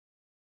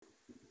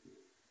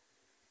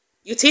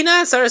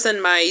Utena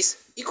Sarazanmai's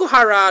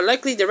Ikuhara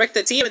likely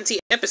directed TMNT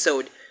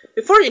episode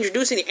before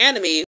introducing the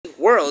anime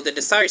world that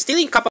desired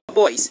stealing Kappa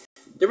Boys.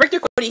 Director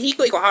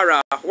Kunihiko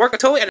Ikuhara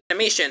worked on Toei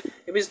Animation.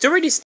 It was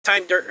during this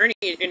time in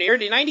the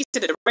early 90s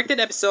that he directed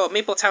the episode of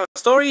Maple Town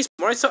Stories,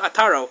 Moriso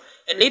Ataro,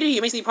 and later the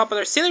immensely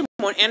popular Sailor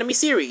Moon anime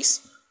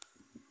series.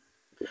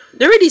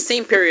 During this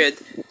same period,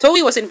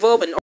 Toei was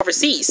involved in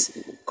overseas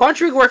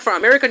contract work for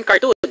American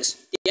cartoons.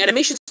 The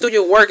animation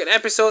studio worked on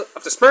episodes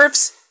of The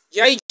Smurfs,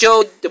 G.I.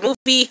 Joe, the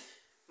movie,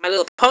 My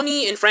Little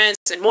Pony in France,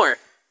 and more.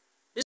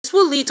 This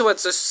will lead to a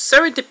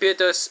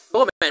serendipitous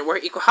moment where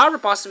Ikuhara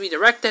possibly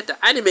directed the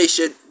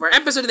animation for an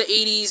episode of the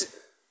 80s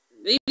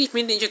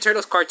Mutant Ninja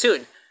Turtles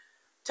cartoon.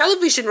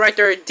 Television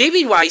writer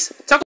David Weiss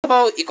talked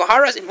about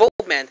Ikuhara's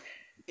involvement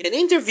in an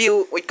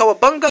interview with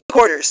Kawabunga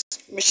Quarters,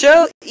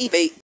 Michelle Eve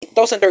in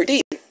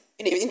 2013.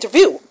 In the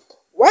interview,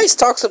 Weiss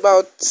talks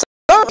about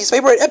some of his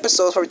favorite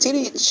episodes for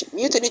Teenage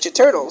Mutant Ninja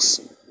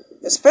Turtles,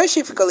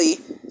 specifically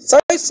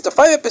cites the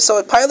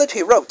 5-episode pilot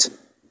he wrote.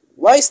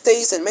 Weiss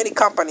states in many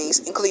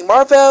companies, including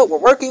Marvel, were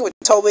working with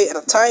Toei at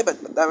the time,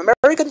 but the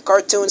American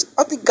cartoons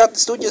often got the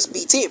studio's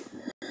B team.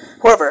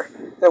 However,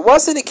 that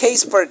wasn't the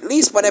case for at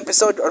least one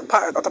episode of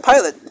the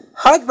pilot,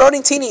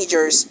 Hot-Rodding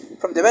Teenagers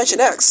from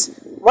Dimension X.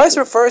 Weiss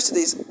refers to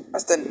this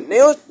as the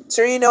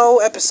Neutrino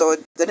episode,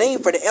 the name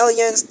for the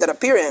aliens that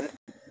appear in.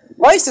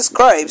 Weiss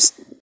describes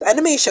the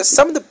animation as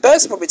some of the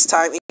best of its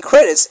time and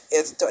credits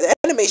it to the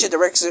animation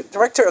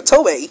director of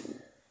Toei.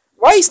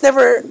 Weiss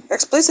never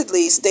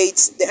explicitly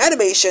states the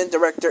animation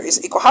director is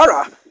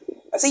Ikuhara,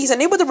 as he is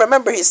unable to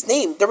remember his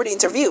name during the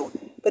interview,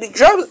 but he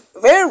dropped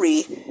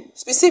very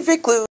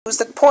specific clues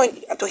that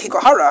point to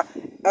Ikuhara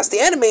as the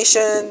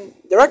animation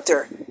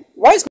director.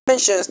 Weiss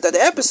mentions that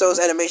the episode's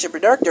animation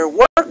director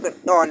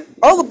worked on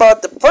all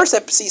about the first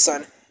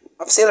season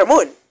of Sailor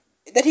Moon,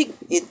 and that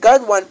it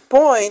got one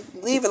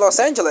point leave in Los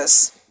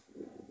Angeles.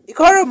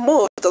 Ikuhara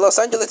moved to Los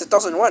Angeles in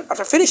 2001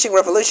 after finishing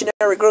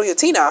Revolutionary Girl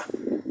Utena.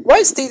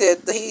 Weiss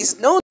stated that he is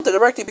known to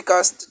directing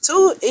because the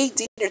two ate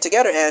dinner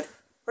together and,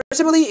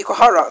 presumably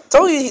Ikuhara,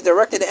 told you he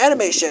directed the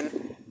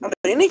animation of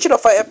the initial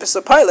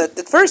 5-episode pilot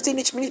that first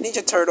Teenage Mutant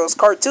Ninja Turtles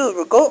cartoon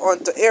will go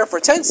on to air for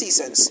 10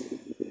 seasons.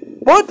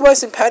 Both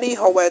Weiss and Patty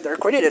Howard are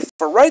credited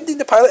for writing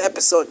the pilot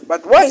episode,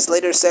 but Weiss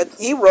later said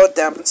he wrote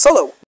them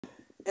solo,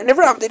 and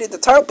never updated the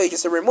title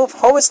pages to remove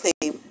Howard's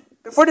name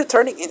before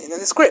turning in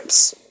the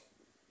scripts.